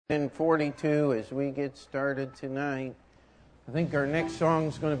42 as we get started tonight. I think our next song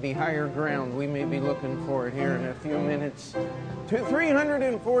is going to be Higher Ground. We may be looking for it here in a few minutes. To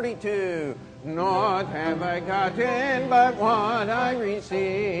 342. Naught have I gotten but what I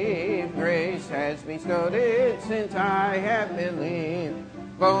received. Grace has bestowed it since I have believed.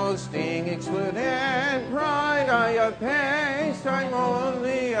 Boasting excluded, pride I abased. I'm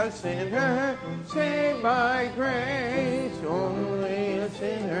only a sinner, saved by grace. Only a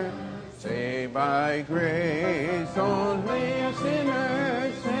sinner, saved by grace. Only a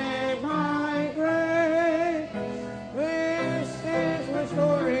sinner, saved by grace. This is my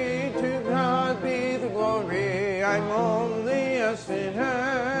story, to God be the glory. I'm only a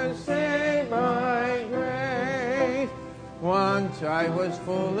sinner, saved by grace. Once I was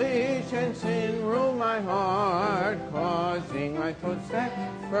foolish and sin ruled my heart, causing my footsteps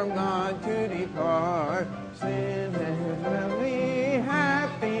from God to depart. Sin has left me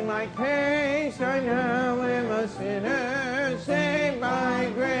happy my case. I now am a sinner, saved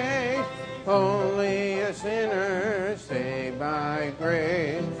by grace. Only a sinner, saved by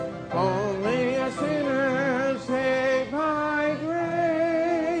grace. Only a sinner, saved by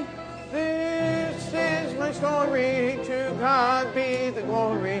grace. This is my story, to God be the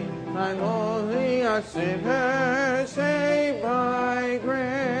glory. I'm only a sinner, saved by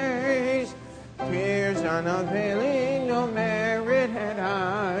grace. Tears unavailing, no merit had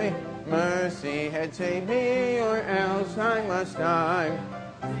I. Mercy had saved me, or else I must die.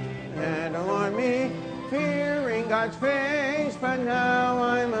 Had alarmed me, fearing God's face, but now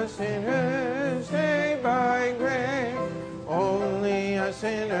I'm a sinner, saved by grace. Only a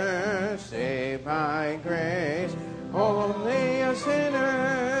sinner, saved by grace. Only a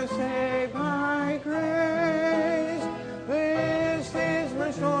sinner, saved by grace. This is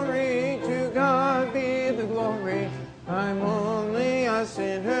my story, to God be the glory. I'm only a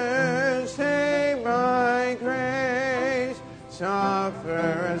sinner, saved by grace.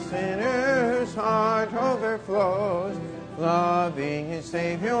 Suffer a sinner whose heart overflows, loving his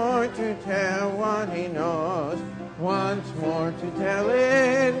Savior to tell what he knows. Once more to tell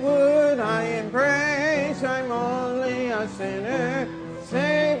it would I embrace. I'm only a sinner,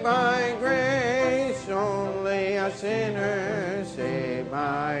 saved by grace. Only a sinner, saved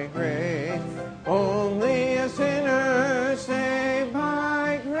by grace. Only a sinner, saved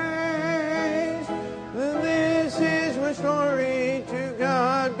by grace. This is my story, to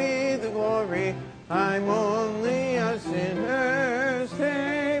God be the glory. I'm only a sinner,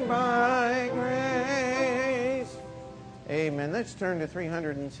 saved by grace. Amen. Let's turn to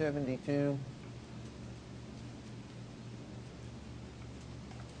 372.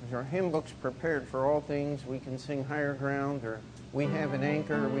 As our hymn book's prepared for all things, we can sing Higher Ground, or we have an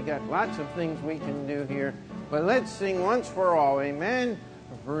anchor. We got lots of things we can do here. But let's sing once for all. Amen.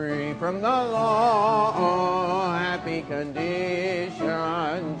 Free from the law, oh, happy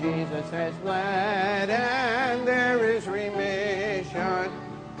condition. Jesus has bled and there is remission.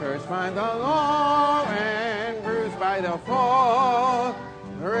 Cursed by the law and bruised by the fall,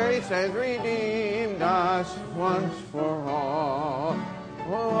 grace has redeemed us once for all.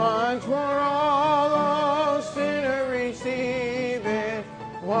 Once for all, oh sinner, receive it.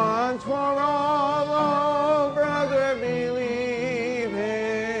 Once for all, oh brother, believe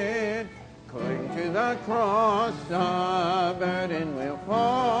it. Cling to the cross, the burden will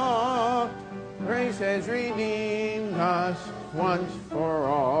fall. Grace has redeemed us once for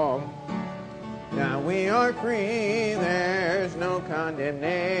all. Now we are free, there's no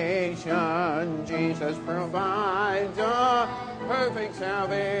condemnation. Jesus provides a perfect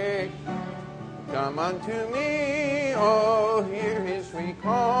salvation. Come unto me, oh, hear his sweet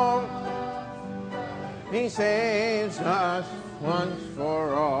call. He saves us once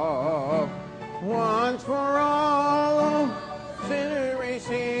for all. Once for all, oh, sinner,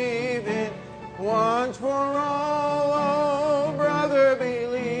 receive it. Once for all, oh, brother,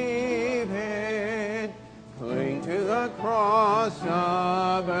 believe it. Cling to the cross,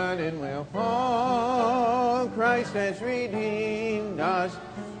 the burden will fall. Christ has redeemed us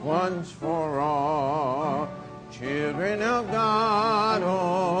once for all. Children of God,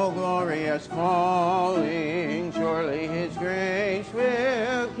 oh, glorious calling. Surely his grace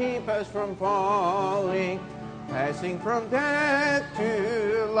will keep us from falling. Passing from death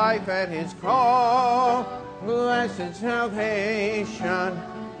to life at his call. Blessed salvation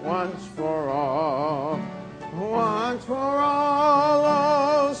once for all. Once for all,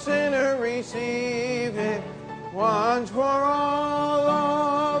 oh sinner, receive it. Once for all,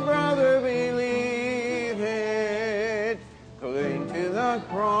 oh brother, believe it. Cling to the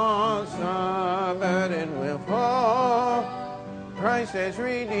cross, the burden will fall. Christ has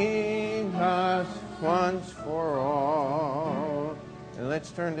redeemed us once for all. And let's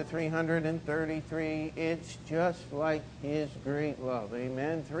turn to 333. It's just like His great love.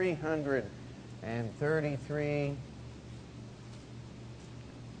 Amen. 333.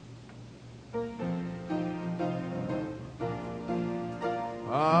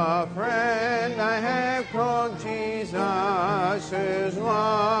 A friend I have called Jesus, whose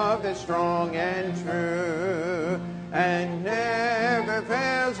love is strong and true, and never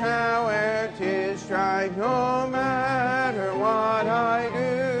fails, however 'tis tried, no matter what I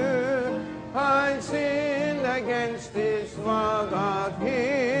do. I sinned against this love of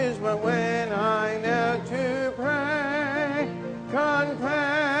His, but when I knelt to pray,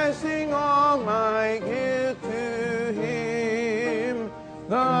 confessing all my guilt to Him,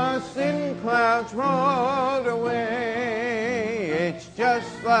 the sin clouds rolled away. It's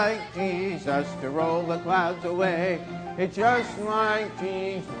just like Jesus to roll the clouds away. It's just like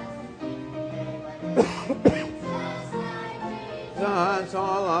Jesus. Jesus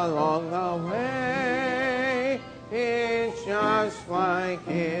all along the way. It's just like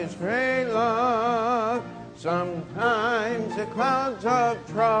His great love. Sometimes the clouds of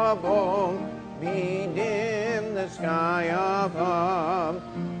trouble bedim the sky above.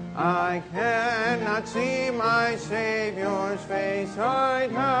 I cannot see my Savior's face,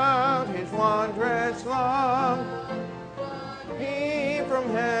 hide out His wondrous love. He from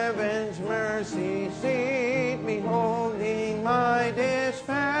heaven's mercy seat, beholding my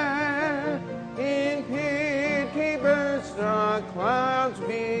despair, in pity bursts the clouds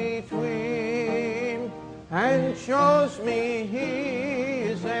between, and shows me He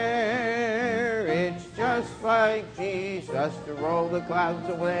is there. It's just like Jesus to roll the clouds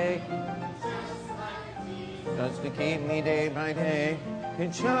away, just to keep me day by day.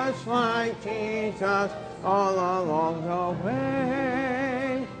 It's just like Jesus all along the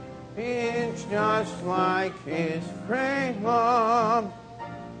way. It's just like His great love.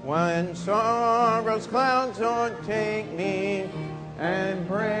 When sorrow's clouds o'ertake me and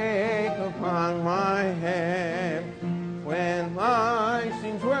break upon my head, when life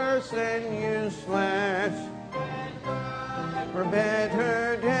seems worse and useless, or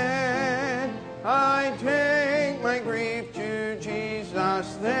better dead, I take my grief to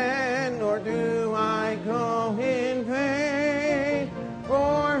Jesus then, nor do I go in vain,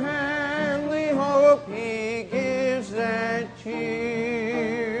 for heavenly hope He gives that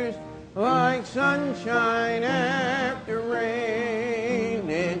cheers like sunshine after rain.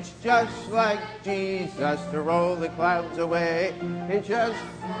 It's just like Jesus to roll the clouds away. It's just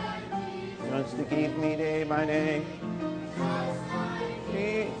to keep me day by day.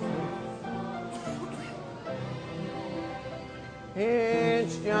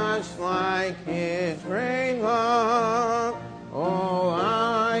 It's just like His great love. Oh,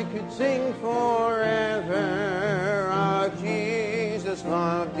 I could sing forever of Jesus'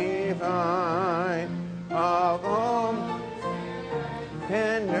 love divine, of all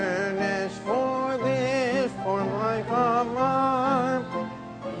tenderness for this, for life of mine.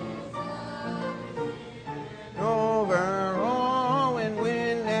 Over all in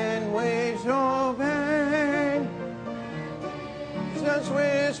wind and waves obey, Jesus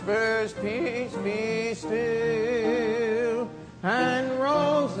whispers, peace be still, and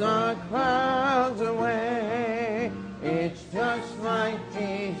rolls the clouds away. It's just like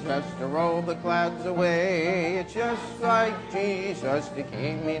Jesus to roll the clouds away. It's just like Jesus to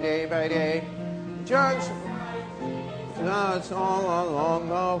keep me day by day. Just all along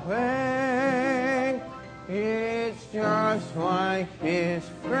the way. It's just like His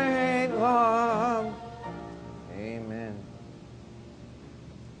great love. Amen.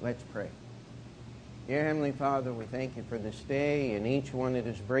 Let's pray. Dear Heavenly Father, we thank You for this day and each one that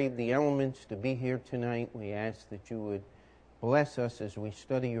has braved the elements to be here tonight. We ask that You would bless us as we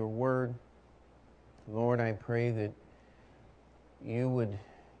study Your Word. Lord, I pray that You would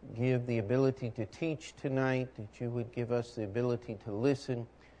give the ability to teach tonight, that You would give us the ability to listen,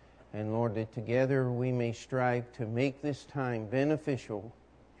 and Lord, that together we may strive to make this time beneficial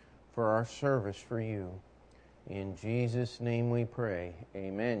for our service for You. In Jesus' name we pray.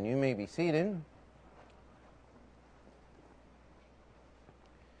 Amen. You may be seated.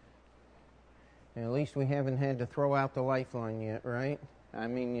 And at least we haven't had to throw out the lifeline yet, right? I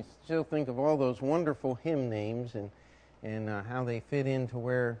mean, you still think of all those wonderful hymn names and how they fit into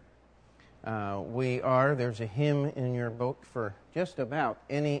where we are. There's a hymn in your book for just about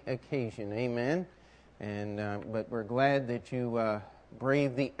any occasion. Amen. And but we're glad that you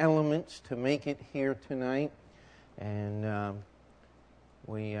braved the elements to make it here tonight. And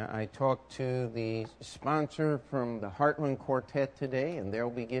I talked to the sponsor from the Heartland Quartet today, and they'll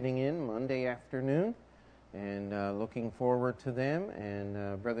be getting in Monday afternoon, and looking forward to them.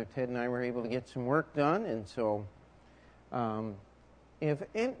 And Brother Ted and I were able to get some work done, and so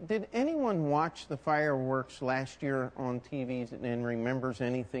did anyone watch the fireworks last year on TV and remembers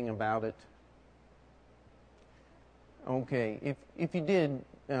anything about it? Okay, if you did,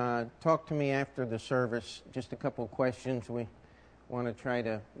 talk to me after the service. Just a couple of questions. We want to try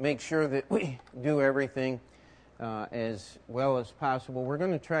to make sure that we do everything as well as possible. We're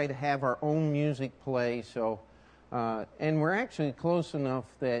going to try to have our own music play, so and we're actually close enough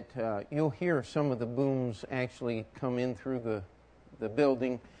that you'll hear some of the booms actually come in through the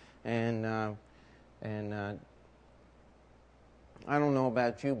building, and I don't know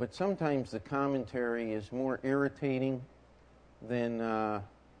about you, but sometimes the commentary is more irritating than the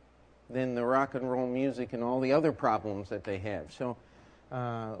rock and roll music and all the other problems that they have. So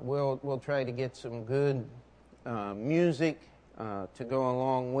we'll try to get some good music to go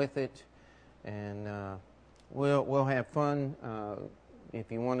along with it, and we'll have fun.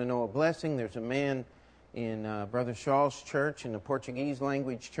 If you want to know a blessing, there's a man in Brother Shaw's church, in the Portuguese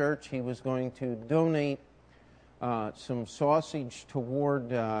language church. He was going to donate some sausage toward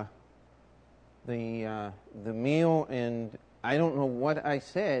the meal, and I don't know what I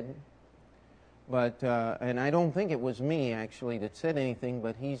said, but and I don't think it was me actually that said anything,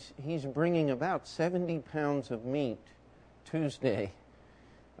 but he's bringing about 70 pounds of meat Tuesday.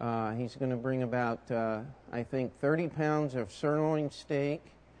 He's going to bring about I think 30 pounds of sirloin steak,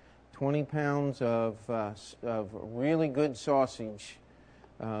 20 pounds of really good sausage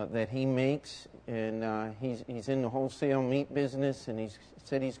that he makes, and he's in the wholesale meat business, and he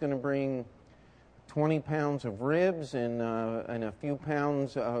said he's going to bring 20 pounds of ribs and a few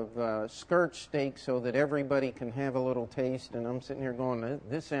pounds of skirt steak so that everybody can have a little taste. And I'm sitting here going,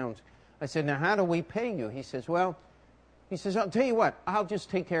 this sounds... I said, now how do we pay you? He says, I'll tell you what, I'll just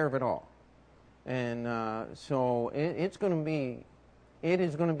take care of it all. And so it is going to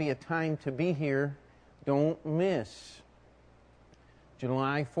be a time to be here. Don't miss.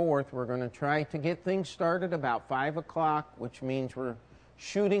 July 4th, we're going to try to get things started about 5 o'clock, which means we're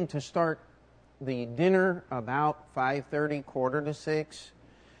shooting to start the dinner about 5:30, 5:45,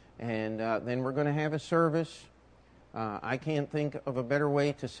 and then we're going to have a service. I can't think of a better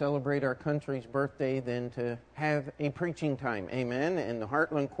way to celebrate our country's birthday than to have a preaching time. Amen. And the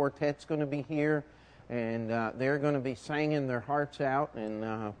Heartland Quartet's going to be here, and they're going to be singing their hearts out,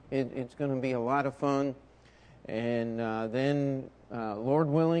 and it's going to be a lot of fun. And then, Lord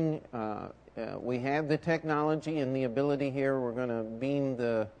willing, we have the technology and the ability here. We're going to beam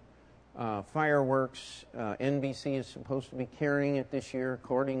the fireworks. NBC is supposed to be carrying it this year,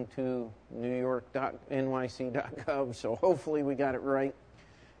 according to NewYork.nyc.gov, so hopefully we got it right.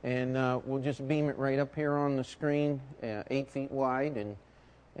 And we'll just beam it right up here on the screen, 8 feet wide, and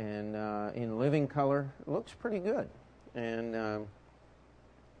in living color. It looks pretty good. And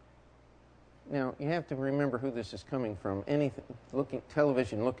now, you have to remember who this is coming from.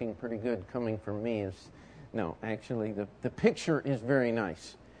 Television looking pretty good coming from me is... No, actually, the picture is very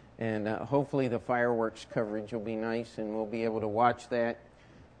nice. And hopefully the fireworks coverage will be nice, and we'll be able to watch that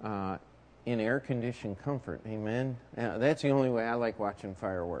in air-conditioned comfort. Amen? That's the only way I like watching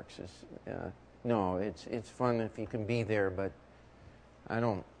fireworks. No, it's fun if you can be there, but I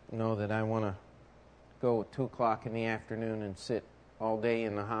don't know that I want to go at 2 o'clock in the afternoon and sit all day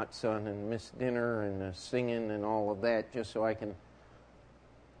in the hot sun and miss dinner and the singing and all of that just so I can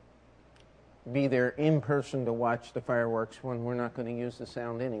be there in person to watch the fireworks when we're not going to use the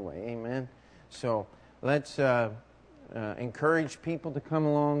sound anyway. Amen. So let's encourage people to come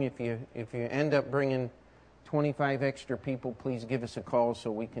along. If you end up bringing 25 extra people, please give us a call so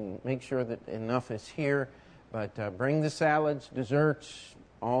we can make sure that enough is here. But bring the salads, desserts,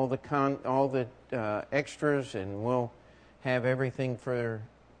 all the extras, and we'll have everything for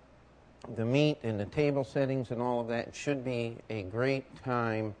the meat and the table settings and all of that. It should be a great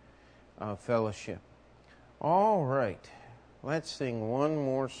time of fellowship. All right, let's sing one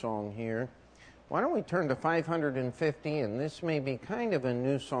more song here. Why don't we turn to 550, and this may be kind of a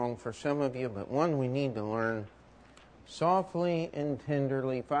new song for some of you, but one we need to learn. Softly and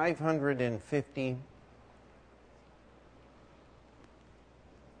tenderly, 550.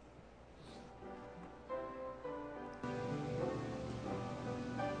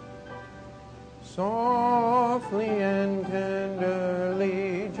 Softly and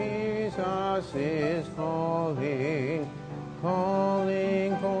tenderly, Jesus is calling,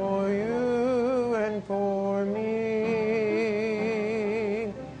 calling for you and for me.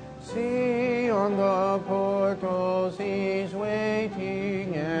 See on the portals he's waiting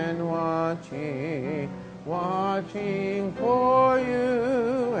watching for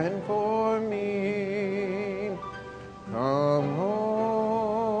you and for me. Come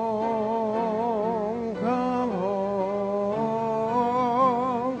home, come home.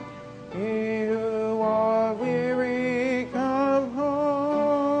 Ye who are weary, come home.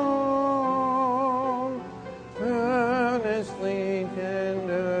 Earnestly,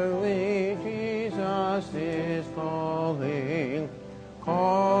 tenderly, Jesus is calling,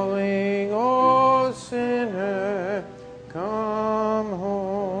 calling, oh sinner, come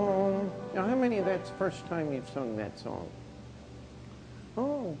home. Now, how many of that's the first time you've sung that song?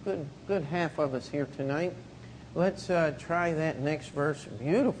 Oh, good half of us here tonight. Let's try that next verse.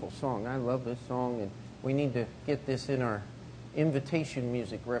 Beautiful song. I love this song, and we need to get this in our invitation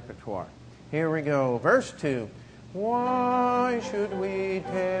music repertoire. Here we go. Verse 2. Why should we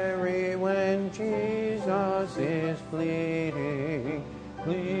tarry when Jesus is pleading,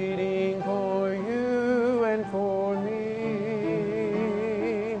 pleading for you and for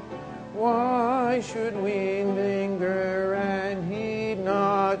me? Why should we linger and heed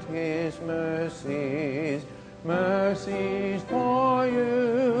not His mercies, mercies for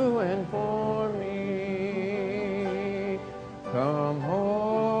you and for me? Come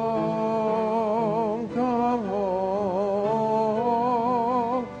home, come home.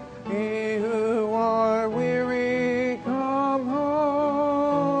 Ye who are weary, come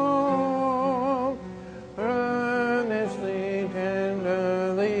home. Earnestly,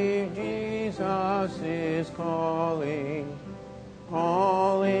 tenderly, Jesus is calling,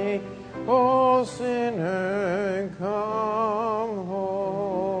 calling, oh sinner, come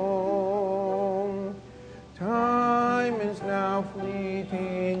home. Time is now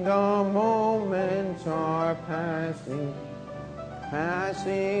fleeting, the moments are passing,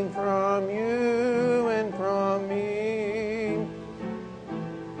 passing from you and from me.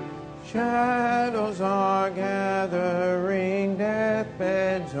 Shadows are gathering,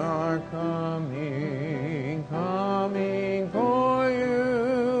 deathbeds are coming, coming for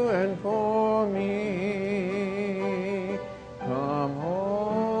you and for me. Come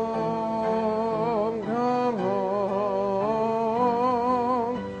home, come home.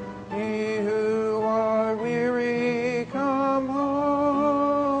 Ye who are weary, come home.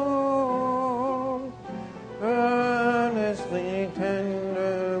 Earnestly,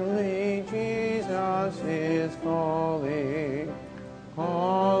 tenderly, Jesus is calling,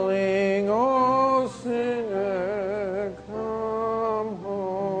 calling, oh sinner, come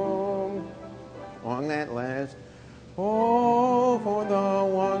home. On that last, oh, for the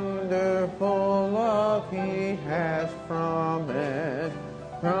wonderful love He has promised,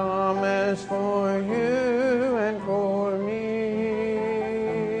 promised for you and for me.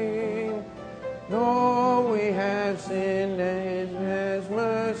 Though we have sinned, His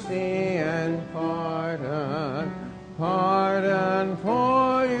mercy and pardon, pardon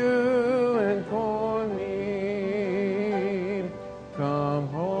for you and for me. Come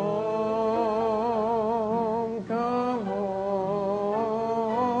home, come home.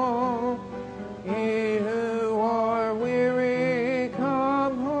 Ye who are weary,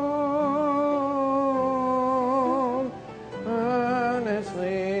 come home.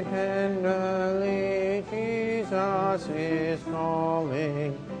 Earnestly, tenderly, Jesus is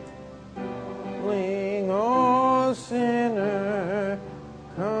calling, calling, oh sinner,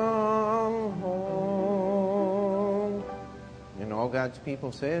 come home. And all God's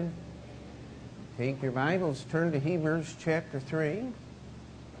people said, take your Bibles, turn to Hebrews chapter 3.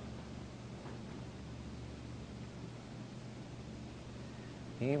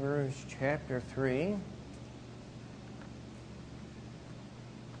 Hebrews chapter 3.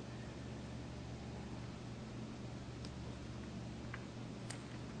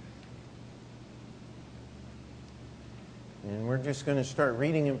 And we're just going to start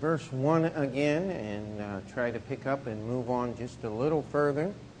reading in verse 1 again and try to pick up and move on just a little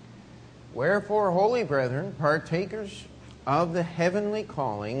further. Wherefore, holy brethren, partakers of the heavenly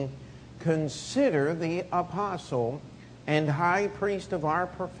calling, consider the apostle and high priest of our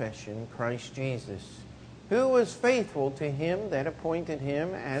profession, Christ Jesus, who was faithful to him that appointed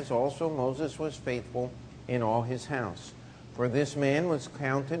him, as also Moses was faithful in all his house. For this man was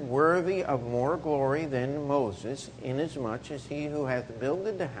counted worthy of more glory than Moses, inasmuch as he who hath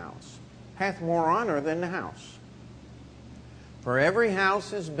builded the house hath more honor than the house. For every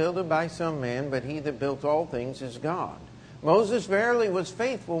house is builded by some man, but he that built all things is God. Moses verily was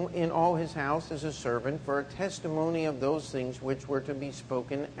faithful in all his house as a servant for a testimony of those things which were to be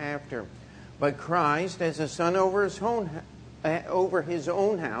spoken after. But Christ as a son over his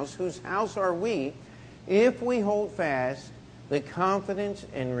own house, whose house are we, if we hold fast the confidence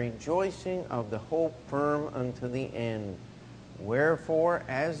and rejoicing of the hope firm unto the end. Wherefore,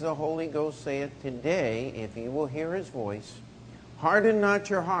 as the Holy Ghost saith, today, if ye will hear his voice, harden not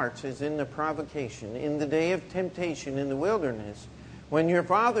your hearts as in the provocation, in the day of temptation in the wilderness, when your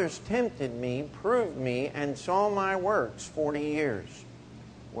fathers tempted me, proved me, and saw my works 40 years.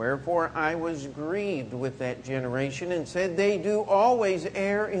 Wherefore I was grieved with that generation, and said, they do always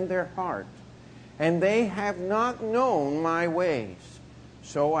err in their heart, and they have not known my ways.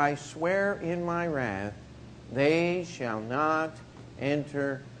 So I swear in my wrath, they shall not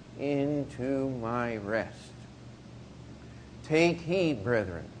enter into my rest. Take heed,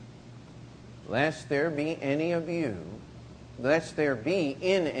 brethren, lest there be in any of you,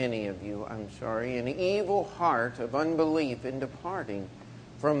 an evil heart of unbelief in departing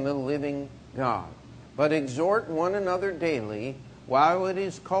from the living God. But exhort one another daily, while it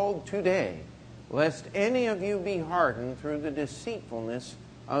is called today, lest any of you be hardened through the deceitfulness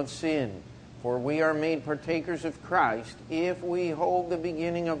of sin. For we are made partakers of Christ, if we hold the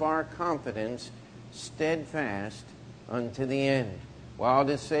beginning of our confidence steadfast unto the end. While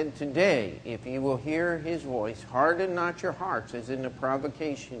it is said today, if ye will hear his voice, harden not your hearts as in the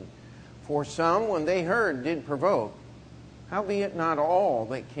provocation. For some, when they heard, did provoke. Howbeit not all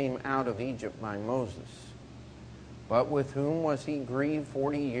that came out of Egypt by Moses. But with whom was he grieved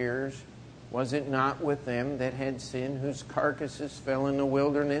 40 years? Was it not with them that had sinned, whose carcasses fell in the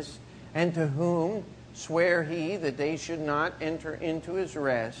wilderness? And to whom sware he that they should not enter into his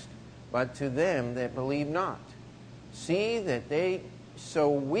rest, but to them that believe not? So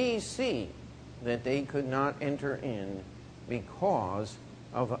we see that they could not enter in because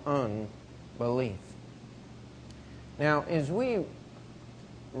of unbelief. Now, as we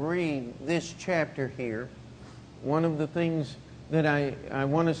read this chapter here, one of the things that I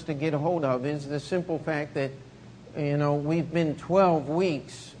want us to get a hold of is the simple fact that, we've been 12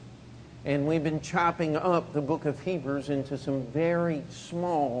 weeks and we've been chopping up the book of Hebrews into some very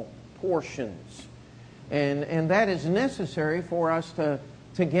small portions. And that is necessary for us to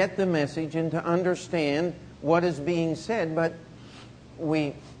get the message and to understand what is being said. But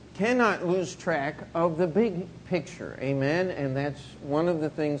we cannot lose track of the big picture. Amen? And that's one of the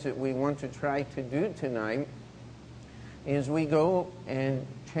things that we want to try to do tonight is we go in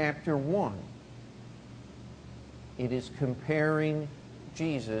chapter 1. It is comparing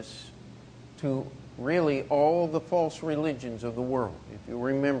Jesus to really all the false religions of the world. If you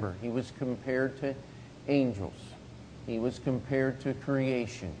remember, he was compared to angels. He was compared to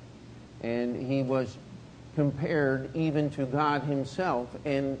creation. And he was compared even to God himself.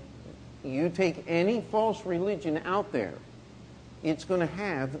 And you take any false religion out there, it's going to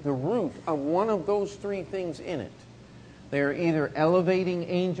have the root of one of those three things in it. They're either elevating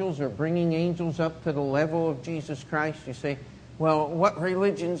angels or bringing angels up to the level of Jesus Christ. You say, well, what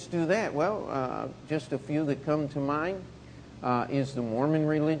religions do that? Well, just a few that come to mind is the Mormon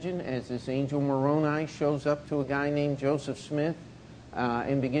religion, as this angel Moroni shows up to a guy named Joseph Smith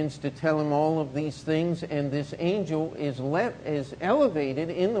and begins to tell him all of these things. And this angel is elevated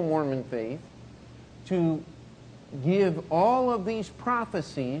in the Mormon faith to give all of these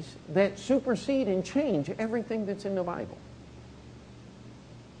prophecies that supersede and change everything that's in the Bible.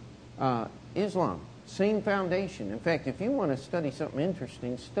 Islam, same foundation. In fact, if you want to study something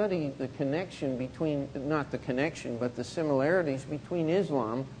interesting, study the connection between, not the connection, but the similarities between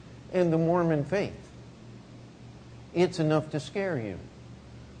Islam and the Mormon faith. It's enough to scare you.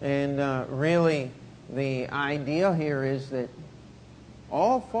 And really, the idea here is that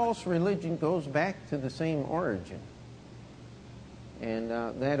all false religion goes back to the same origin. And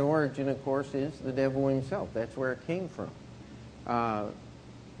that origin, of course, is the devil himself. That's where it came from.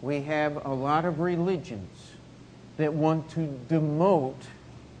 We have a lot of religions that want to demote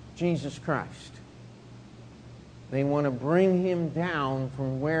Jesus Christ. They want to bring him down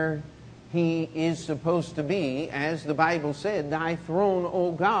from where he is supposed to be. As the Bible said, thy throne,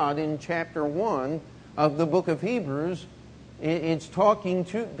 O God, in chapter 1 of the book of Hebrews, it's talking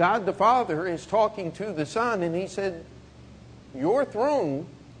to, God the Father is talking to the Son, and he said, your throne,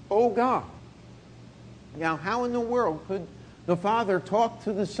 O God. Now, how in the world could the Father talk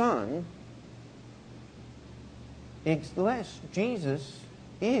to the Son unless Jesus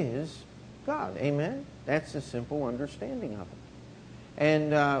is God? Amen? That's a simple understanding of it.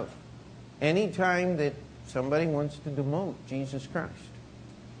 And anytime that somebody wants to demote Jesus Christ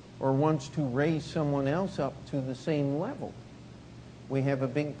or wants to raise someone else up to the same level, we have a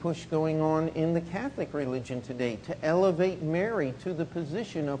big push going on in the Catholic religion today to elevate Mary to the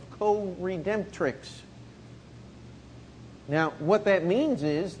position of co-redemptrix. Now, what that means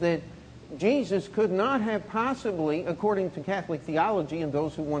is that Jesus could not have possibly, according to Catholic theology and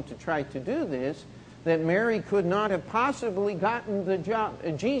those who want to try to do this, that Mary could not have possibly gotten the job,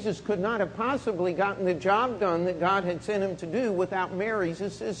 Jesus could not have possibly gotten the job done that God had sent him to do without Mary's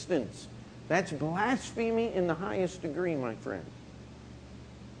assistance. That's blasphemy in the highest degree, my friend.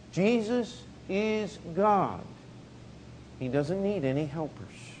 Jesus is God. He doesn't need any helpers.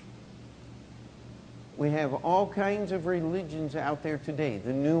 We have all kinds of religions out there today,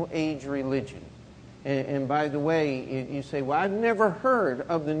 the New Age religion. And by the way, you say, well, I've never heard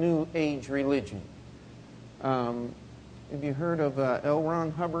of the New Age religion. Have you heard of L.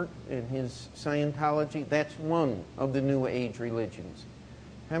 Ron Hubbard and his Scientology? That's one of the New Age religions.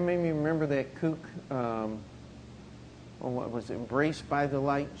 How many of you remember that kook, what was it, Embraced by the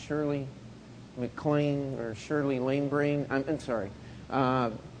Light, Shirley MacLaine, or Shirley Lanebrain? I'm sorry.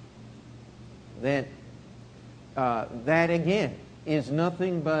 That again is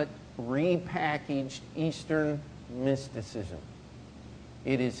nothing but repackaged Eastern mysticism.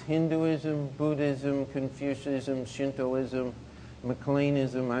 It is Hinduism, Buddhism, Confucianism, Shintoism,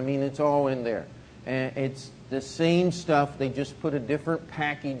 McLeanism. I mean, it's all in there. And it's the same stuff. They just put a different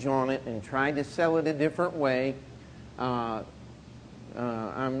package on it and tried to sell it a different way. I'm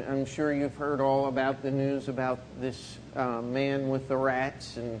sure you've heard all about the news about this man with the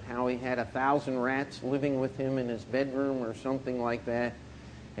rats and how he had 1,000 rats living with him in his bedroom or something like that.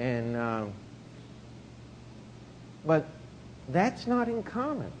 And but that's not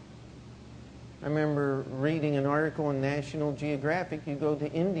uncommon. I remember reading an article in National Geographic. You go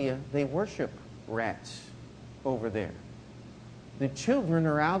to India, they worship rats over there. The children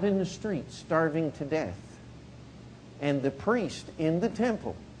are out in the streets starving to death. And the priest in the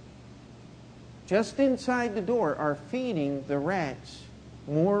temple, just inside the door, are feeding the rats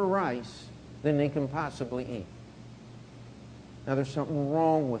more rice than they can possibly eat. Now, there's something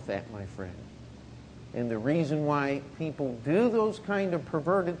wrong with that, my friend. And the reason why people do those kind of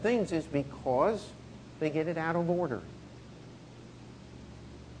perverted things is because they get it out of order.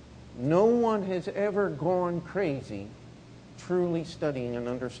 No one has ever gone crazy truly studying and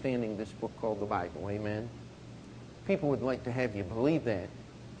understanding this book called the Bible. Amen? People would like to have you believe that.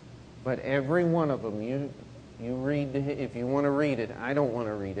 But every one of them, you read, if you want to read it. I don't want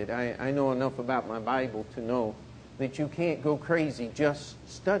to read it. I know enough about my Bible to know that you can't go crazy just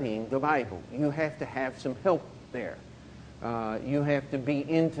studying the Bible. You have to have some help there. You have to be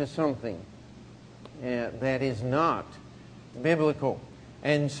into something that is not biblical.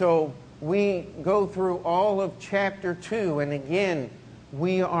 And so we go through all of chapter 2, and again,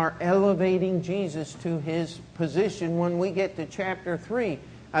 we are elevating Jesus to his position. When we get to chapter 3,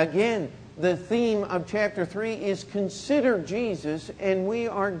 again, the theme of chapter 3 is consider Jesus, and we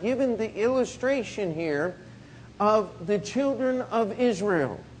are given the illustration here of the children of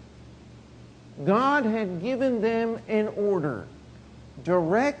Israel. God had given them an order,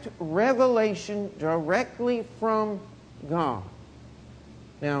 direct revelation directly from God.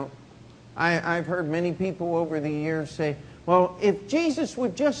 Now, I've heard many people over the years say, well, if Jesus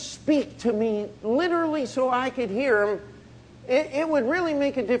would just speak to me literally so I could hear him, it would really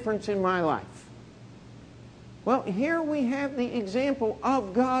make a difference in my life. Well, here we have the example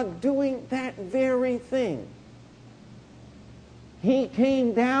of God doing that very thing. He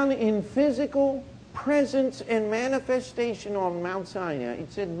came down in physical presence and manifestation on Mount Sinai.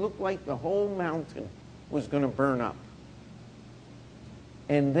 It said it looked like the whole mountain was going to burn up.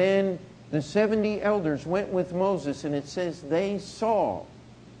 And then the 70 elders went with Moses, and it says they saw.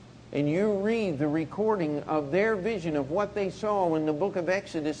 And you read the recording of their vision of what they saw in the book of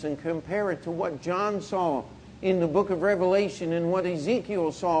Exodus and compare it to what John saw in the book of Revelation and what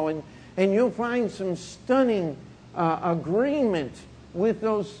Ezekiel saw. And you'll find some stunning agreement with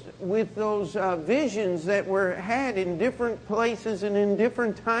those visions that were had in different places and in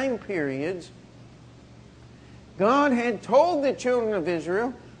different time periods. God had told the children of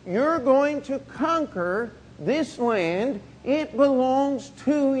Israel, you're going to conquer this land. It belongs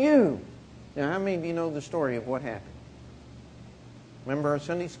to you. Now, how many of you know the story of what happened? Remember our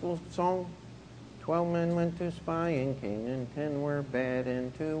Sunday school song? 12 men went to spy in Canaan, 10 were bad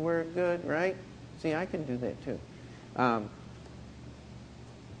and 2 were good, right? See, I can do that too.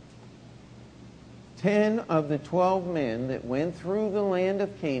 10 of the 12 men that went through the land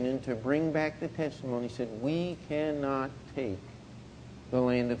of Canaan to bring back the testimony said, we cannot take the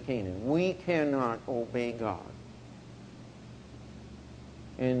land of Canaan. We cannot obey God.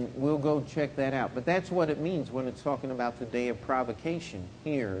 And we'll go check that out. But that's what it means when it's talking about the day of provocation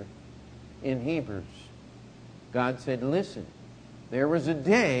here in Hebrews. God said, listen, there was a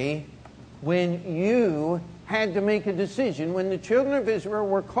day when you had to make a decision, when the children of Israel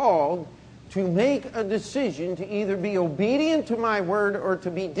were called to make a decision to either be obedient to my word or to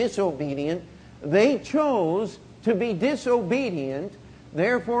be disobedient. They chose to be disobedient.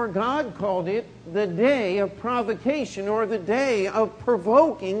 Therefore, God called it the day of provocation, or the day of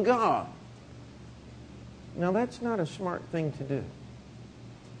provoking God. Now, that's not a smart thing to do,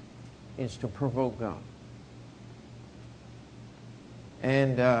 is to provoke God.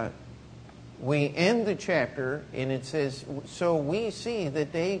 And we end the chapter, and it says, so we see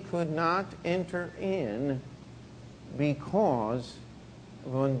that they could not enter in because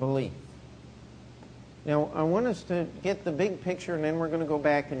of unbelief. Now, I want us to get the big picture, and then we're going to go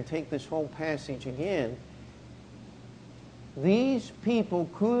back and take this whole passage again. These people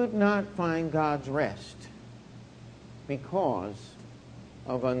could not find God's rest because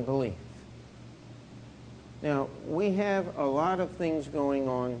of unbelief. Now, we have a lot of things going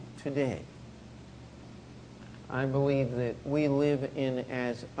on today. I believe that we live in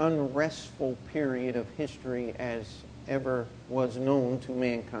as unrestful period of history as ever was known to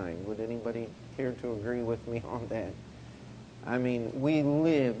mankind. Would anybody care to agree with me on that? I mean, we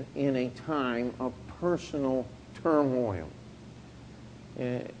live in a time of personal turmoil.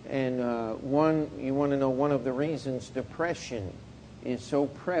 And you want to know one of the reasons depression is so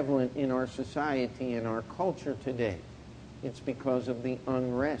prevalent in our society and our culture today? It's because of the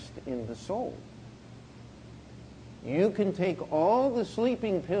unrest in the soul. You can take all the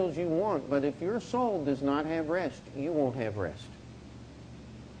sleeping pills you want, but if your soul does not have rest, you won't have rest.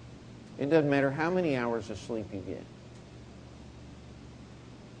 It doesn't matter how many hours of sleep you get.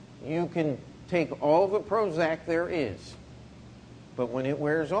 You can take all the Prozac there is, but when it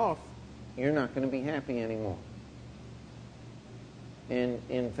wears off, you're not going to be happy anymore. And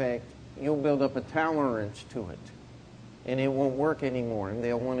in fact, you'll build up a tolerance to it, and it won't work anymore, and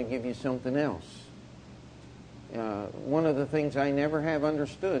they'll want to give you something else. One of the things I never have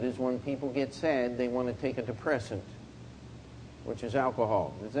understood is when people get sad, they want to take a depressant, which is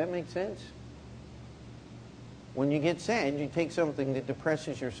alcohol. Does that make sense? When you get sad, you take something that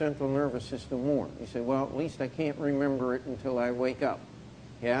depresses your central nervous system more. You say, well, at least I can't remember it until I wake up.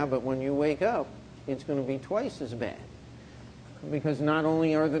 Yeah, but when you wake up, it's going to be twice as bad. Because not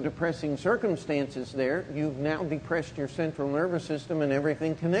only are the depressing circumstances there, you've now depressed your central nervous system and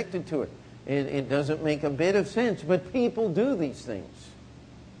everything connected to it. It doesn't make a bit of sense, but people do these things.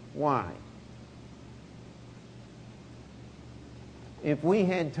 Why? If we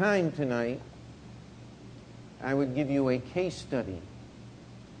had time tonight, I would give you a case study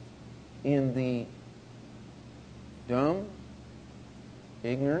in the dumb,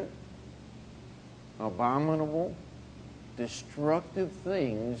 ignorant, abominable, destructive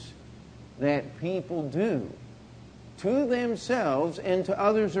things that people do to themselves and to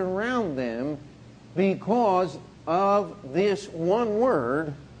others around them because of this one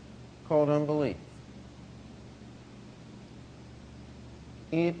word called unbelief.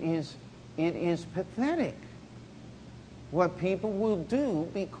 It is pathetic what people will do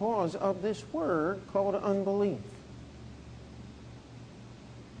because of this word called unbelief.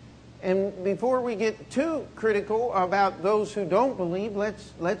 And before we get too critical about those who don't believe,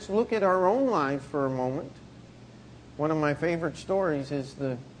 let's look at our own lives for a moment. One of my favorite stories is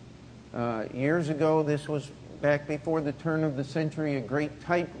years ago, this was back before the turn of the century, a great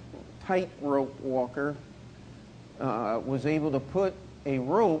tightrope walker was able to put a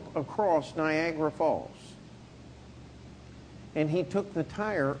rope across Niagara Falls. And he took the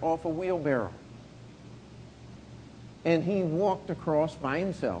tire off a wheelbarrow. And he walked across by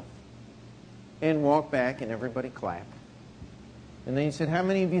himself and walked back, and everybody clapped. And then he said, how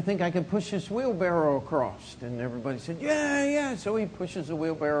many of you think I can push this wheelbarrow across? And everybody said, yeah. So he pushes the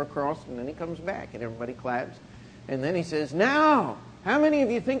wheelbarrow across, and then he comes back, and everybody claps. And then he says, now, how many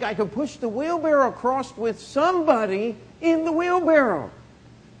of you think I can push the wheelbarrow across with somebody in the wheelbarrow?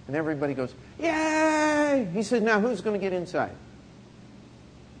 And everybody goes, yay! He says, now who's going to get inside?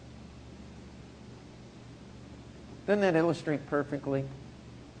 Doesn't that illustrate perfectly?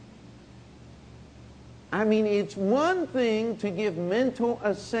 I mean, it's one thing to give mental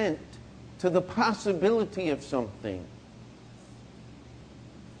assent to the possibility of something.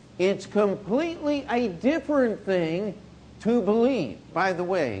 It's completely a different thing to believe. By the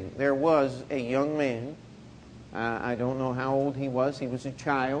way, there was a young man. I don't know how old he was. He was a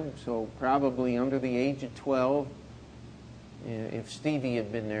child, so probably under the age of 12. If Stevie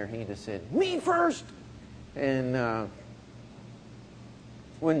had been there, he'd have said, me first! And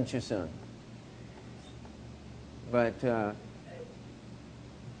wouldn't you, son? But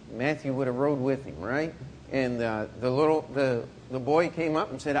Matthew would have rode with him, right? And the boy came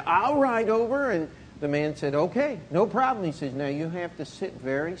up and said, I'll ride over. And the man said, okay, no problem. He says, now you have to sit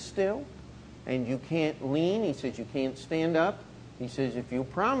very still and you can't lean. He says, you can't stand up. He says, if you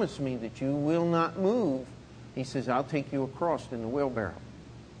promise me that you will not move, he says, I'll take you across in the wheelbarrow.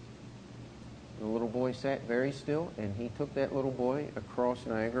 The little boy sat very still, and he took that little boy across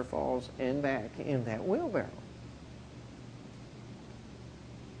Niagara Falls and back in that wheelbarrow.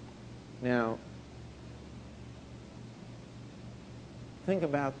 Now, think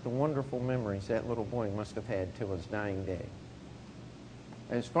about the wonderful memories that little boy must have had till his dying day.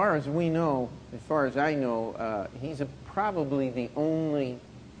 As far as we know, as far as I know, he's probably the only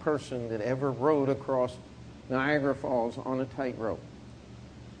person that ever rode across Niagara Falls on a tightrope.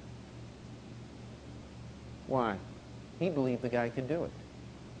 Why? He believed the guy could do it.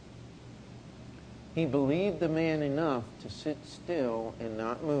 He believed the man enough to sit still and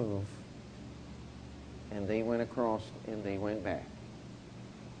not move, and they went across and they went back.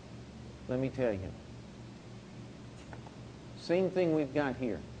 Let me tell you, same thing we've got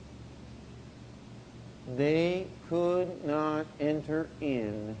here. They could not enter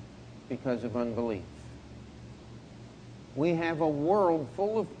in because of unbelief. We have a world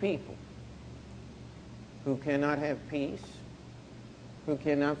full of people who cannot have peace, who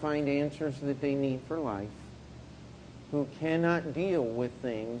cannot find answers that they need for life, who cannot deal with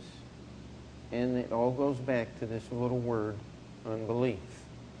things, and it all goes back to this little word, unbelief.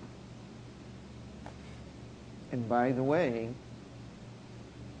 And by the way,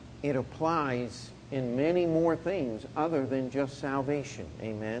 it applies in many more things other than just salvation.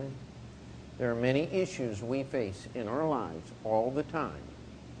 Amen? There are many issues we face in our lives all the time.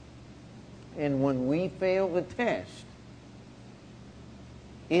 And when we fail the test,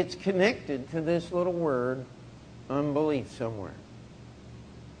 it's connected to this little word, unbelief, somewhere.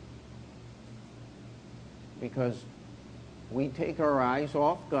 Because we take our eyes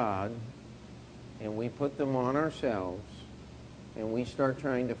off God and we put them on ourselves, and we start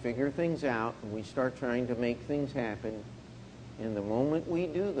trying to figure things out, and we start trying to make things happen. And the moment we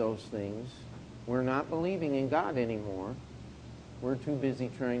do those things, we're not believing in God anymore. We're too busy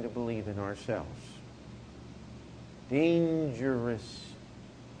trying to believe in ourselves. Dangerous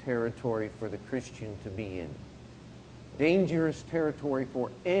territory for the Christian to be in. Dangerous territory for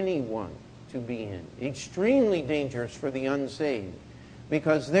anyone to be in. Extremely dangerous for the unsaved.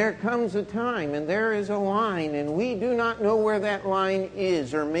 Because there comes a time and there is a line, and we do not know where that line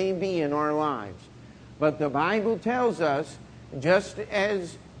is or may be in our lives. But the Bible tells us, just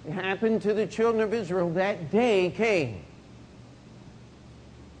as happened to the children of Israel, that day came.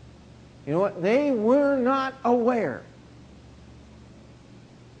 You know what? They were not aware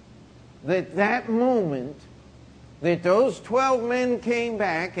that that moment that those 12 men came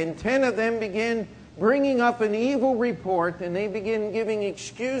back and 10 of them began bringing up an evil report, and they begin giving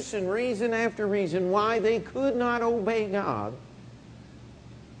excuse and reason after reason why they could not obey God.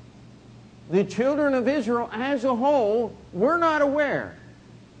 The children of Israel as a whole were not aware.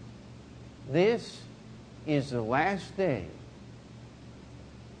 This is the last day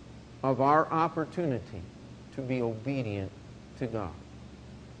of our opportunity to be obedient to God.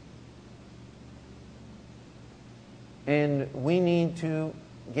 And we need to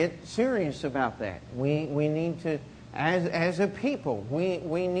get serious about that. We need to, as a people,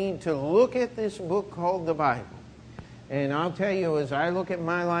 we need to look at this book called the Bible. And I'll tell you, as I look at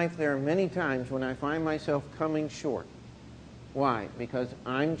my life, there are many times when I find myself coming short. Why? Because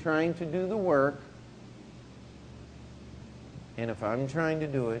I'm trying to do the work, and if I'm trying to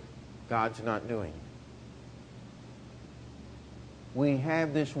do it, God's not doing it. We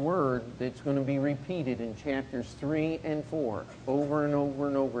have this word that's going to be repeated in chapters 3 and 4 over and over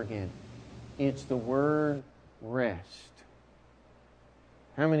and over again. It's the word rest.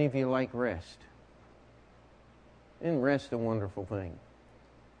 How many of you like rest? Isn't rest a wonderful thing?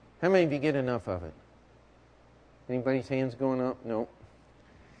 How many of you get enough of it? Anybody's hands going up? No.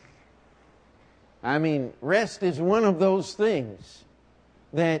 I mean, rest is one of those things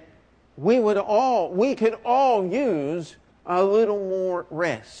that we could all use a little more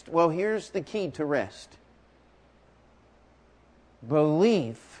rest. Well, here's the key to rest.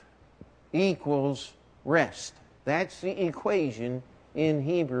 Belief equals rest. That's the equation in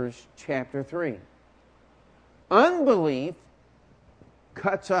Hebrews chapter 3. Unbelief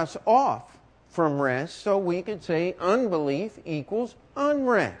cuts us off from rest, so we could say unbelief equals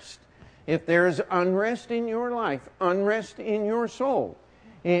unrest. If there is unrest in your life, unrest in your soul,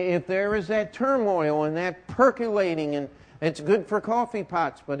 if there is that turmoil and that percolating, and it's good for coffee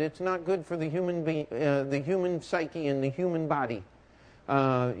pots, but it's not good for the human psyche and the human body.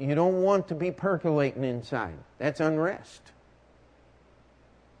 You don't want to be percolating inside. That's unrest.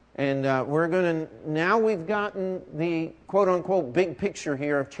 And now we've gotten the quote-unquote big picture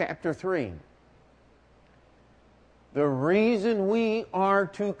here of chapter 3. The reason we are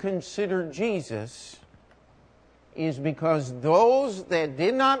to consider Jesus is because those that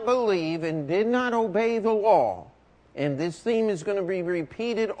did not believe and did not obey the law, and this theme is going to be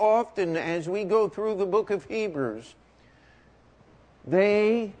repeated often as we go through the book of Hebrews,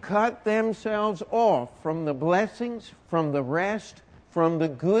 they cut themselves off from the blessings, from the rest, from the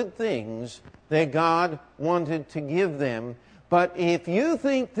good things that God wanted to give them. But if you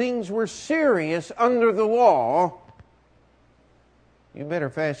think things were serious under the law, you better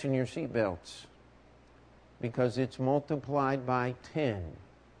fasten your seatbelts, because it's multiplied by 10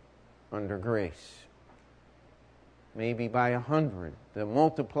 under grace. Maybe by 100. The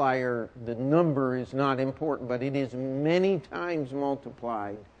multiplier, the number is not important, but it is many times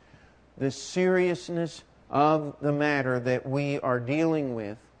multiplied. The seriousness of the matter that we are dealing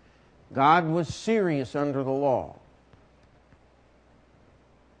with. God was serious under the law.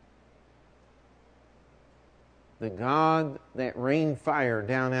 The God that rained fire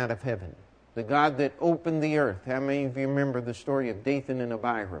down out of heaven. The God that opened the earth. How many of you remember the story of Dathan and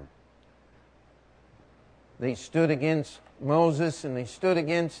Abiram? They stood against Moses and they stood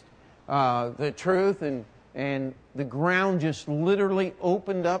against the truth, and the ground just literally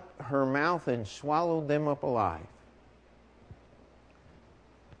opened up her mouth and swallowed them up alive.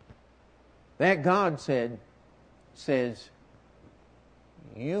 That God says,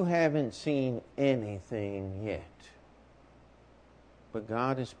 you haven't seen anything yet. But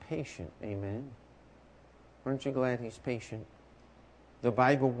God is patient. Amen. Aren't you glad He's patient? The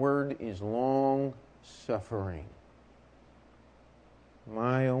Bible word is long-suffering.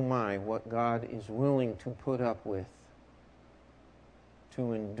 My, oh my, what God is willing to put up with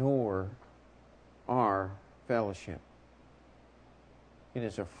to endure our fellowship. It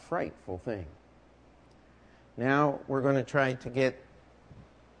is a frightful thing. Now we're going to try to get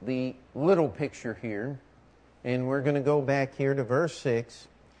the little picture here. And we're going to go back here to verse 6.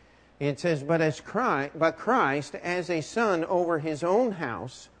 It says, But Christ as a son over His own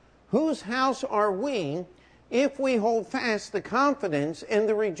house, whose house are we, if we hold fast the confidence and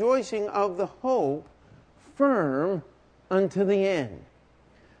the rejoicing of the hope firm unto the end.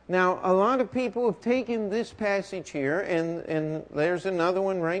 Now, a lot of people have taken this passage here, and there's another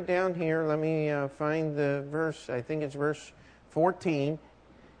one right down here. Let me find the verse. I think it's verse 14.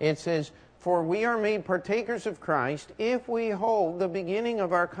 It says, For we are made partakers of Christ if we hold the beginning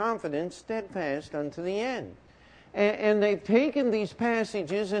of our confidence steadfast unto the end. And they've taken these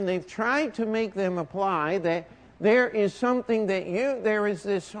passages and they've tried to make them apply that there is something that there is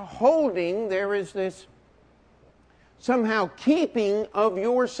this holding, there is this somehow keeping of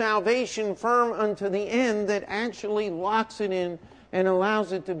your salvation firm unto the end that actually locks it in and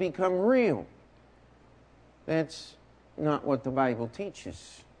allows it to become real. That's not what the Bible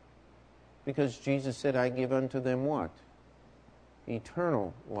teaches. Because Jesus said, I give unto them what?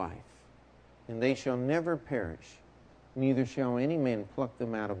 Eternal life. And they shall never perish, neither shall any man pluck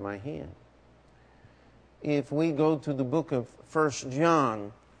them out of my hand. If we go to the book of 1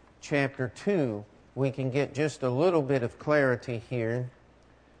 John chapter 2, we can get just a little bit of clarity here.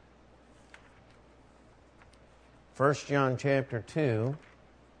 1 John chapter 2.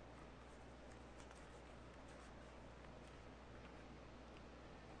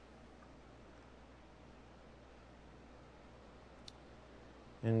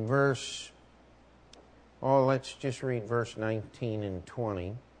 In let's just read verse 19 and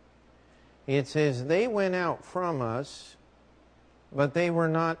 20. It says, They went out from us, but they were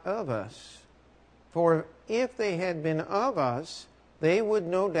not of us. For if they had been of us, they would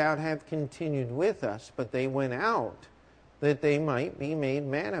no doubt have continued with us. But they went out, that they might be made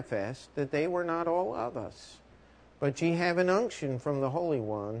manifest, that they were not all of us. But ye have an unction from the Holy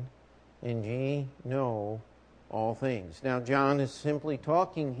One, and ye know all things. Now, John is simply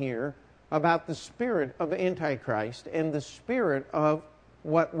talking here about the spirit of Antichrist and the spirit of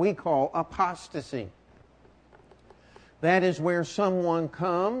what we call apostasy. That is where someone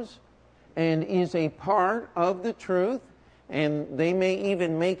comes and is a part of the truth, and they may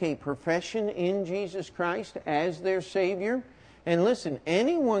even make a profession in Jesus Christ as their Savior. And listen,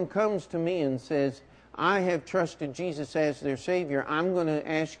 anyone comes to me and says, I have trusted Jesus as their Savior, I'm going to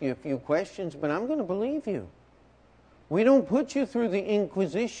ask you a few questions, but I'm going to believe you. We don't put you through the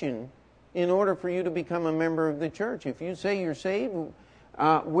Inquisition in order for you to become a member of the church. If you say you're saved,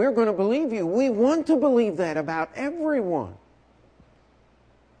 we're going to believe you. We want to believe that about everyone.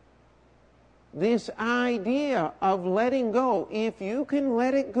 This idea of letting go, if you can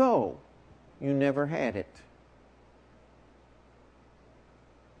let it go, you never had it.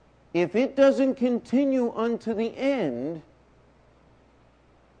 If it doesn't continue unto the end,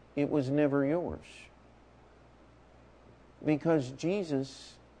 it was never yours. because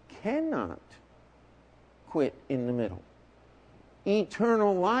Jesus cannot quit in the middle.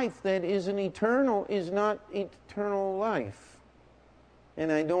 Eternal life that isn't eternal is not eternal life.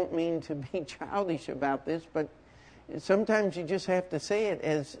 And I don't mean to be childish about this, but sometimes you just have to say it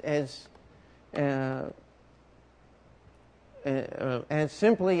as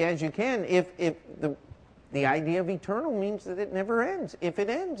simply as you can. If the idea of eternal means that it never ends. If it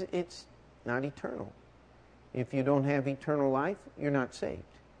ends, it's not eternal. If you don't have eternal life, you're not saved.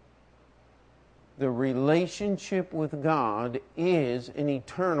 The relationship with God is an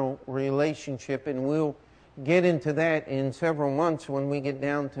eternal relationship, and we'll get into that in several months when we get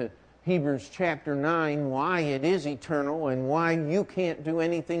down to Hebrews chapter 9, why it is eternal and why you can't do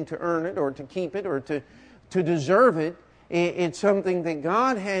anything to earn it or to keep it or to deserve it. It's something that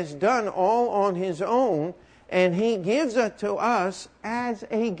God has done all on His own, and He gives it to us as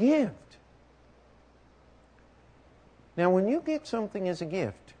a gift. Now, when you get something as a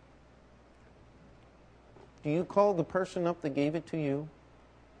gift, do you call the person up that gave it to you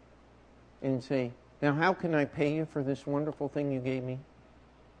and say, now how can I pay you for this wonderful thing you gave me?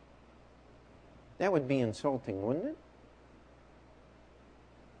 That would be insulting, wouldn't it?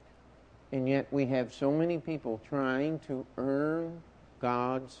 And yet we have so many people trying to earn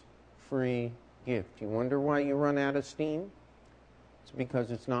God's free gift. You wonder why you run out of steam? It's because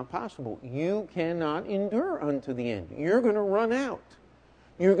it's not possible. You cannot endure unto the end. You're going to run out.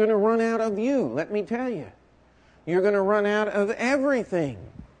 You're going to run out of you, let me tell you. You're going to run out of everything.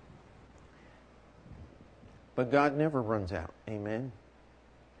 But God never runs out. Amen.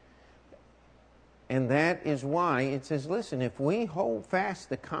 And that is why it says, listen, if we hold fast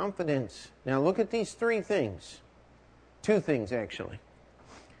the confidence. Now look at these three things. Two things, actually.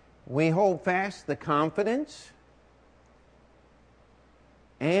 We hold fast the confidence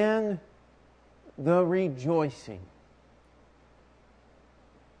and the rejoicing.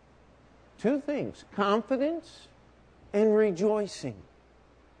 Two things. Confidence and rejoicing.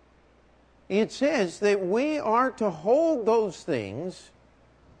 It says that we are to hold those things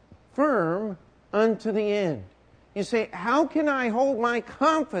firm unto the end. You say, how can I hold my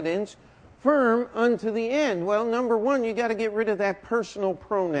confidence firm unto the end? Well, number one, you got to get rid of that personal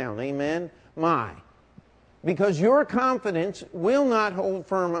pronoun, amen, my. Because your confidence will not hold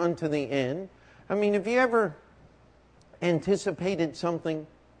firm unto the end. I mean, have you ever anticipated something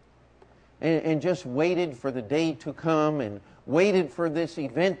and just waited for the day to come and waited for this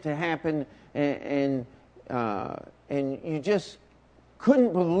event to happen and you just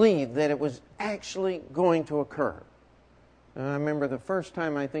couldn't believe that it was actually going to occur? I remember the first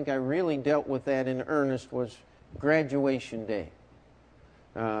time I think I really dealt with that in earnest was graduation day.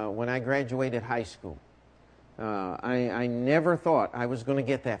 When I graduated high school. I never thought I was going to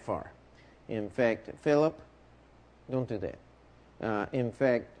get that far. In fact, Philip, don't do that. In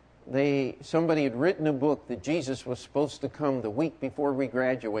fact, somebody had written a book that Jesus was supposed to come the week before we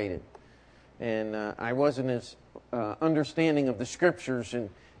graduated. And I wasn't as understanding of the Scriptures,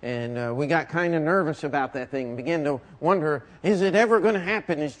 and we got kind of nervous about that thing. Began to wonder, is it ever going to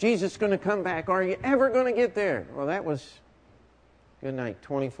happen? Is Jesus going to come back? Are you ever going to get there? Well, that was, good night,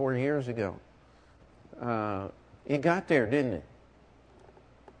 24 years ago. It got there, didn't it?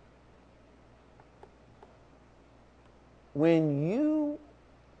 When you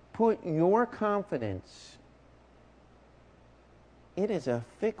put your confidence, it is a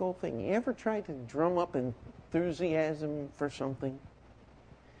fickle thing. You ever tried to drum up enthusiasm for something?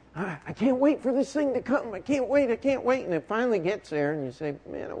 I can't wait for this thing to come. I can't wait. And it finally gets there and you say,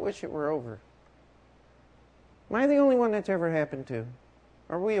 man, I wish it were over. Am I the only one that's ever happened to?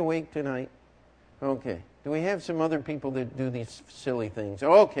 Are we awake tonight? Okay. Do we have some other people that do these silly things?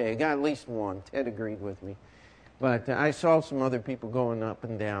 Okay, I got at least one. Ted agreed with me. But I saw some other people going up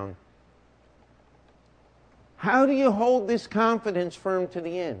and down. How do you hold this confidence firm to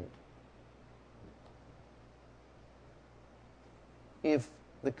the end? If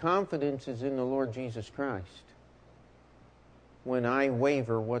the confidence is in the Lord Jesus Christ, when I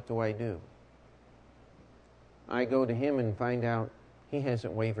waver, what do? I go to Him and find out He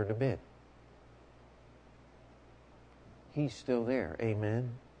hasn't wavered a bit. He's still there.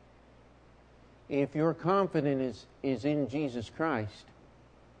 Amen. If your confidence is in Jesus Christ,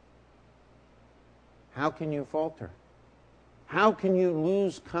 how can you falter? How can you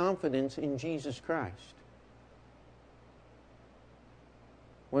lose confidence in Jesus Christ?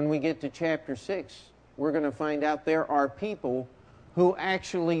 When we get to chapter 6, we're going to find out there are people who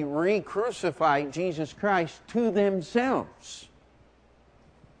actually re-crucify Jesus Christ to themselves.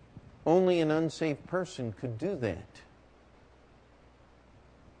 Only an unsaved person could do that.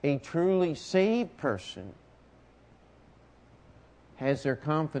 A truly saved person has their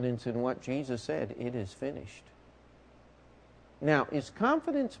confidence in what Jesus said, it is finished. Now, is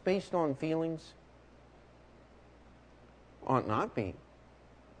confidence based on feelings? Ought not be.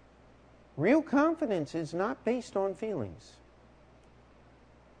 Real confidence is not based on feelings.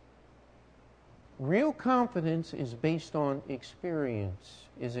 Real confidence is based on experience,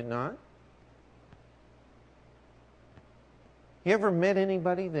 is it not? You ever met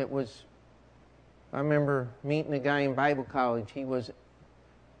anybody that was, I remember meeting a guy in Bible college. He was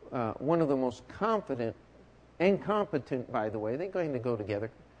one of the most confident and competent, by the way, they're going to go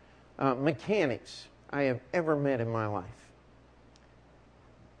together, mechanics I have ever met in my life.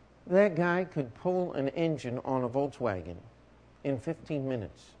 That guy could pull an engine on a Volkswagen in 15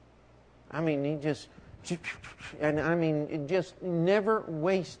 minutes. I mean, he just never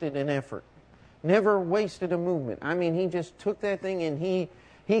wasted an effort. Never wasted a movement. I mean, he just took that thing and he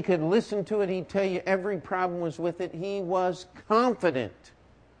could listen to it. He'd tell you every problem was with it. He was confident.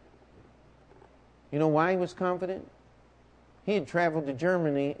 You know why he was confident? He had traveled to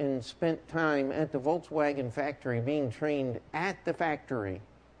Germany and spent time at the Volkswagen factory being trained at the factory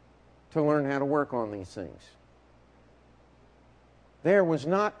to learn how to work on these things. There was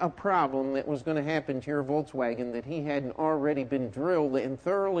not a problem that was going to happen to your Volkswagen that he hadn't already been drilled and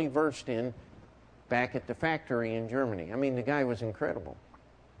thoroughly versed in back at the factory in Germany. I mean, the guy was incredible.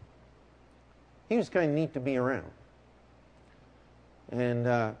 He was kind of neat to be around.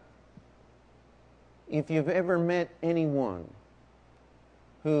 And if you've ever met anyone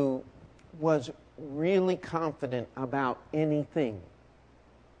who was really confident about anything,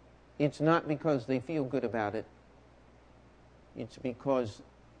 it's not because they feel good about it. It's because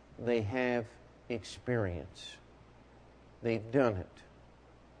they have experience. They've done it.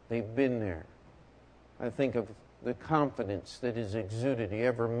 They've been there. I think of the confidence that is exuded. You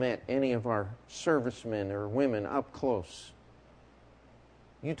ever met any of our servicemen or women up close?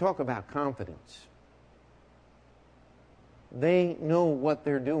 You talk about confidence. They know what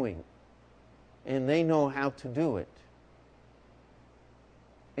they're doing, and they know how to do it,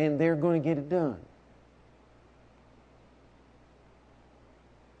 and they're going to get it done.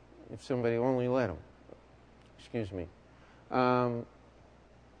 If somebody only let them. Excuse me.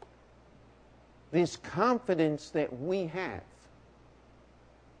 This confidence that we have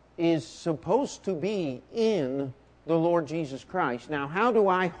is supposed to be in the Lord Jesus Christ. Now, how do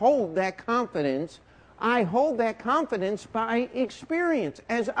I hold that confidence? I hold that confidence by experience.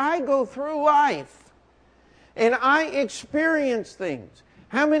 As I go through life and I experience things.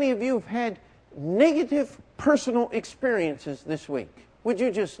 How many of you have had negative personal experiences this week? Would you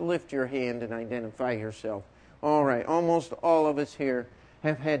just lift your hand and identify yourself? All right, almost all of us here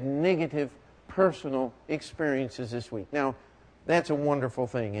have had negative personal experiences this week. Now, that's a wonderful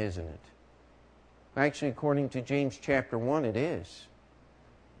thing, isn't it? Actually, according to James chapter 1, it is.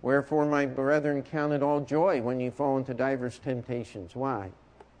 Wherefore, my brethren, count it all joy when you fall into divers temptations. Why?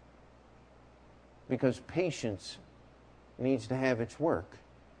 Because patience needs to have its work.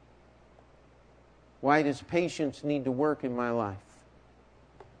 Why does patience need to work in my life?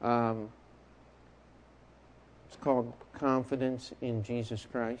 It's called confidence in Jesus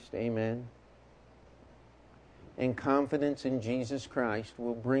Christ. Amen. And confidence in Jesus Christ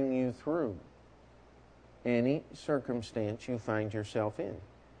will bring you through any circumstance you find yourself in.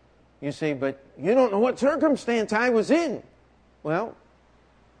 You say, but you don't know what circumstance I was in. Well,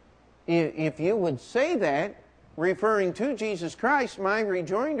 if you would say that, referring to Jesus Christ, my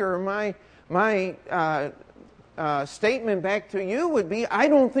rejoinder or my statement back to you would be, I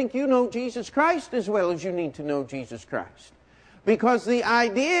don't think you know Jesus Christ as well as you need to know Jesus Christ. Because the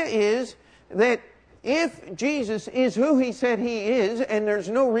idea is that if Jesus is who He said He is, and there's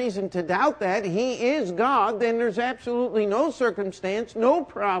no reason to doubt that, He is God, then there's absolutely no circumstance, no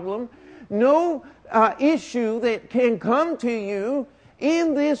problem, no issue that can come to you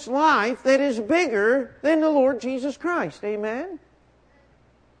in this life that is bigger than the Lord Jesus Christ. Amen?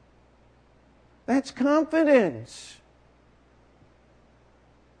 That's confidence.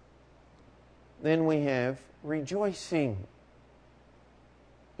 Then we have rejoicing.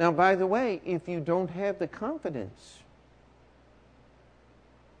 Now, by the way, if you don't have the confidence,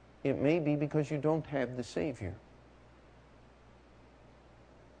 it may be because you don't have the Savior.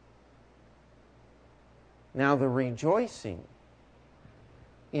 Now, the rejoicing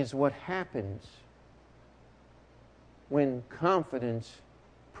is what happens when confidence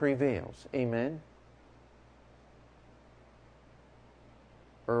prevails. Amen?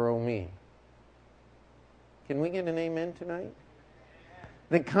 Or me. Can we get an amen tonight?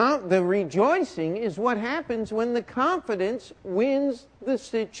 The rejoicing is what happens when the confidence wins the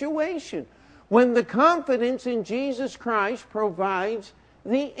situation. when the confidence in Jesus Christ provides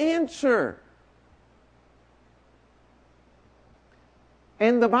the answer.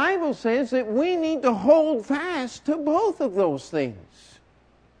 And the Bible says that we need to hold fast to both of those things.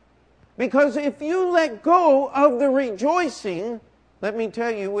 Because if you let go of the rejoicing, let me tell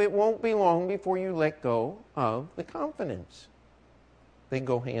you, it won't be long before you let go of the confidence. They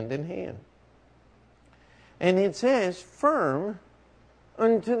go hand in hand. And it says, firm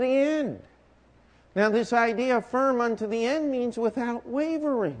unto the end. Now, this idea of firm unto the end means without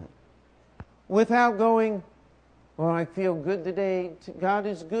wavering. Without going, well, I feel good today. God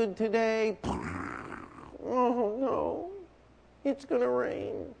is good today. Oh, no. It's going to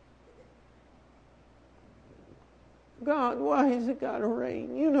rain. God, why is it got to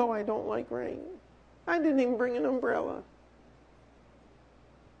rain? You know I don't like rain. I didn't even bring an umbrella.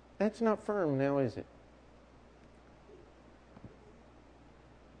 That's not firm now, is it?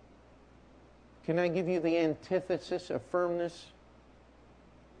 Can I give you the antithesis of firmness?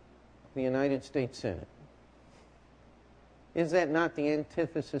 The United States Senate. Is that not the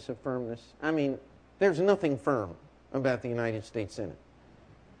antithesis of firmness? I mean, there's nothing firm about the United States Senate.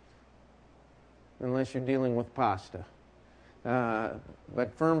 Unless you're dealing with pasta.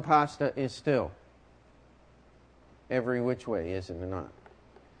 But firm pasta is still every which way, isn't it not?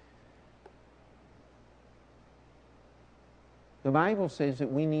 The Bible says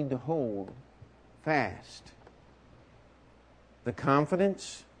that we need to hold fast the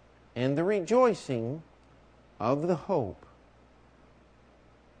confidence and the rejoicing of the hope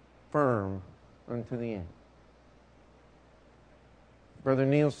firm unto the end. Brother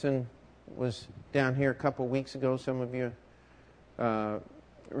Nielsen was down here a couple weeks ago. Some of you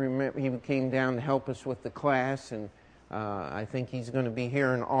remember he came down to help us with the class, and I think he's going to be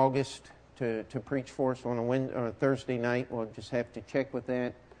here in August to preach for us on a Thursday night. We'll just have to check with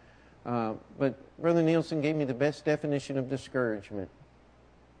that. But Brother Nielsen gave me the best definition of discouragement.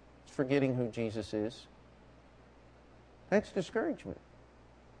 It's forgetting who Jesus is. That's discouragement.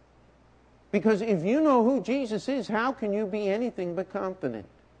 Because if you know who Jesus is, how can you be anything but confident?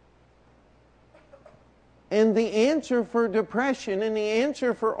 And the answer for depression and the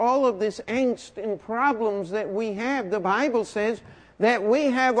answer for all of this angst and problems that we have, the Bible says that we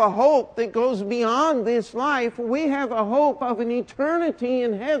have a hope that goes beyond this life. We have a hope of an eternity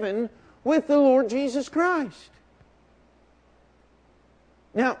in heaven with the Lord Jesus Christ.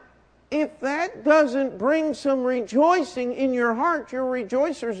 Now, if that doesn't bring some rejoicing in your heart, your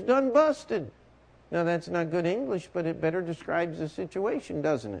rejoicer's done busted. Now, that's not good English, but it better describes the situation,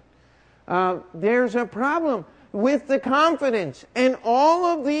 doesn't it? There's a problem with the confidence. And all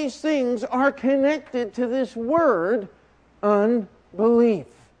of these things are connected to this word, unbelief.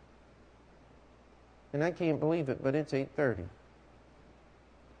 And I can't believe it, but it's 8:30.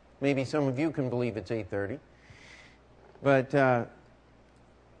 Maybe some of you can believe it's 8:30. But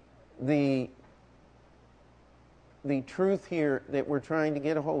the truth here that we're trying to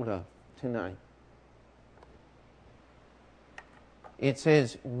get a hold of tonight, it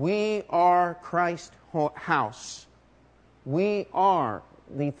says, we are Christ's house. We are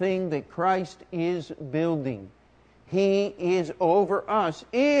the thing that Christ is building. He is over us.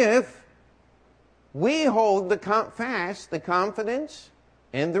 If we hold fast the confidence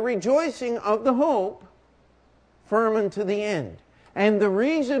and the rejoicing of the hope firm unto the end. And the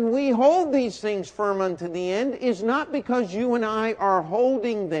reason we hold these things firm unto the end is not because you and I are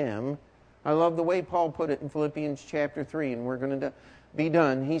holding them. I love the way Paul put it in Philippians chapter 3, and we're going to be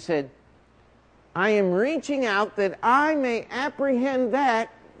done. He said, I am reaching out that I may apprehend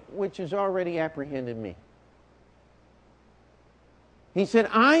that which has already apprehended me. He said,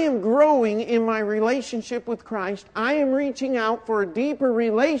 I am growing in my relationship with Christ. I am reaching out for a deeper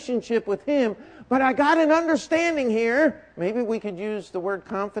relationship with Him. But I got an understanding here. Maybe we could use the word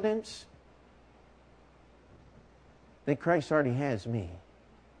confidence. That Christ already has me.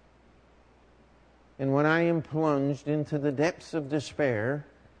 And when I am plunged into the depths of despair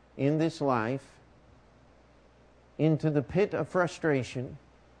in this life, into the pit of frustration,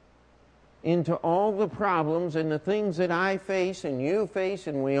 into all the problems and the things that I face and you face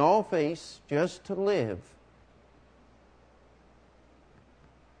and we all face just to live,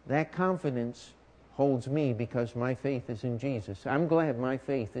 that confidence holds me because my faith is in Jesus. I'm glad my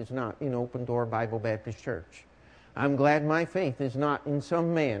faith is not in Open Door Bible Baptist Church. I'm glad my faith is not in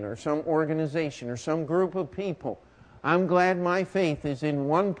some man or some organization or some group of people. I'm glad my faith is in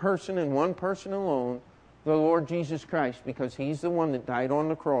one person and one person alone, the Lord Jesus Christ, because He's the one that died on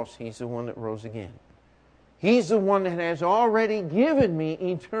the cross. He's the one that rose again. He's the one that has already given me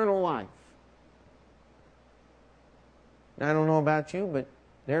eternal life. I don't know about you, but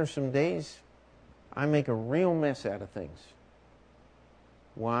there are some days I make a real mess out of things.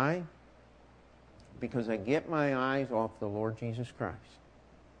 Why? Because I get my eyes off the Lord Jesus Christ.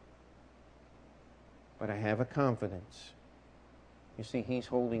 But I have a confidence. You see, He's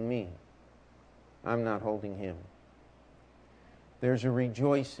holding me. I'm not holding Him. There's a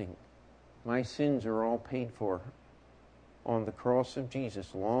rejoicing. My sins are all paid for on the cross of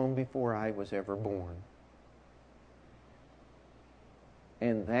Jesus long before I was ever born.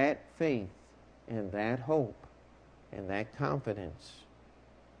 And that faith and that hope and that confidence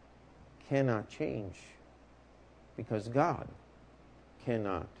cannot change, because God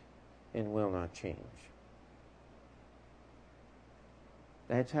cannot and will not change.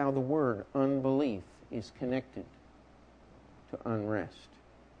 That's how the word unbelief is connected to unrest.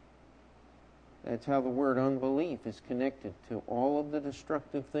 That's how the word unbelief is connected to all of the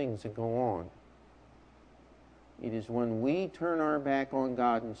destructive things that go on. It is when we turn our back on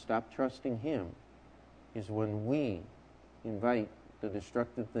God and stop trusting Him, is when we invite the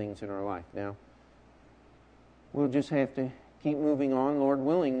destructive things in our life. Now, we'll just have to keep moving on. Lord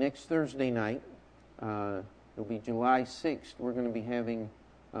willing, next Thursday night, it'll be July 6th, we're going to be having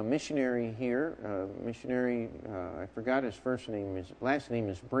a missionary here. I forgot his last name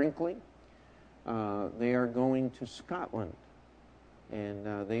is Brinkley. They are going to Scotland. And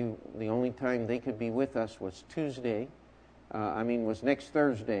the only time they could be with us was was next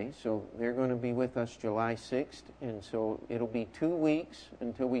Thursday. So they're going to be with us July 6th. And so it'll be 2 weeks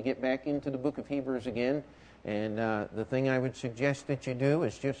until we get back into the book of Hebrews again. And the thing I would suggest that you do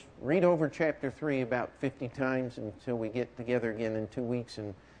is just read over chapter 3 about 50 times until we get together again in 2 weeks,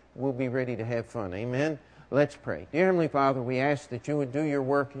 and we'll be ready to have fun. Amen? Let's pray. Dear Heavenly Father, we ask that you would do your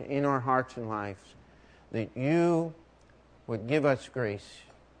work in our hearts and lives, that you would give us grace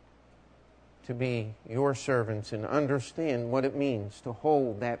to be your servants and understand what it means to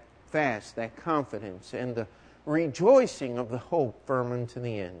hold that fast, that confidence, and the rejoicing of the hope firm unto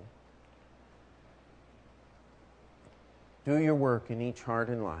the end. Do your work in each heart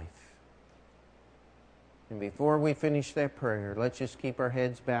and life. And before we finish that prayer, let's just keep our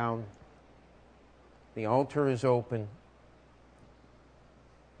heads bowed. The altar is open.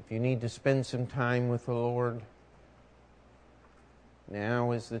 If you need to spend some time with the Lord,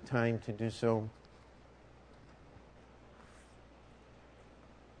 now is the time to do so.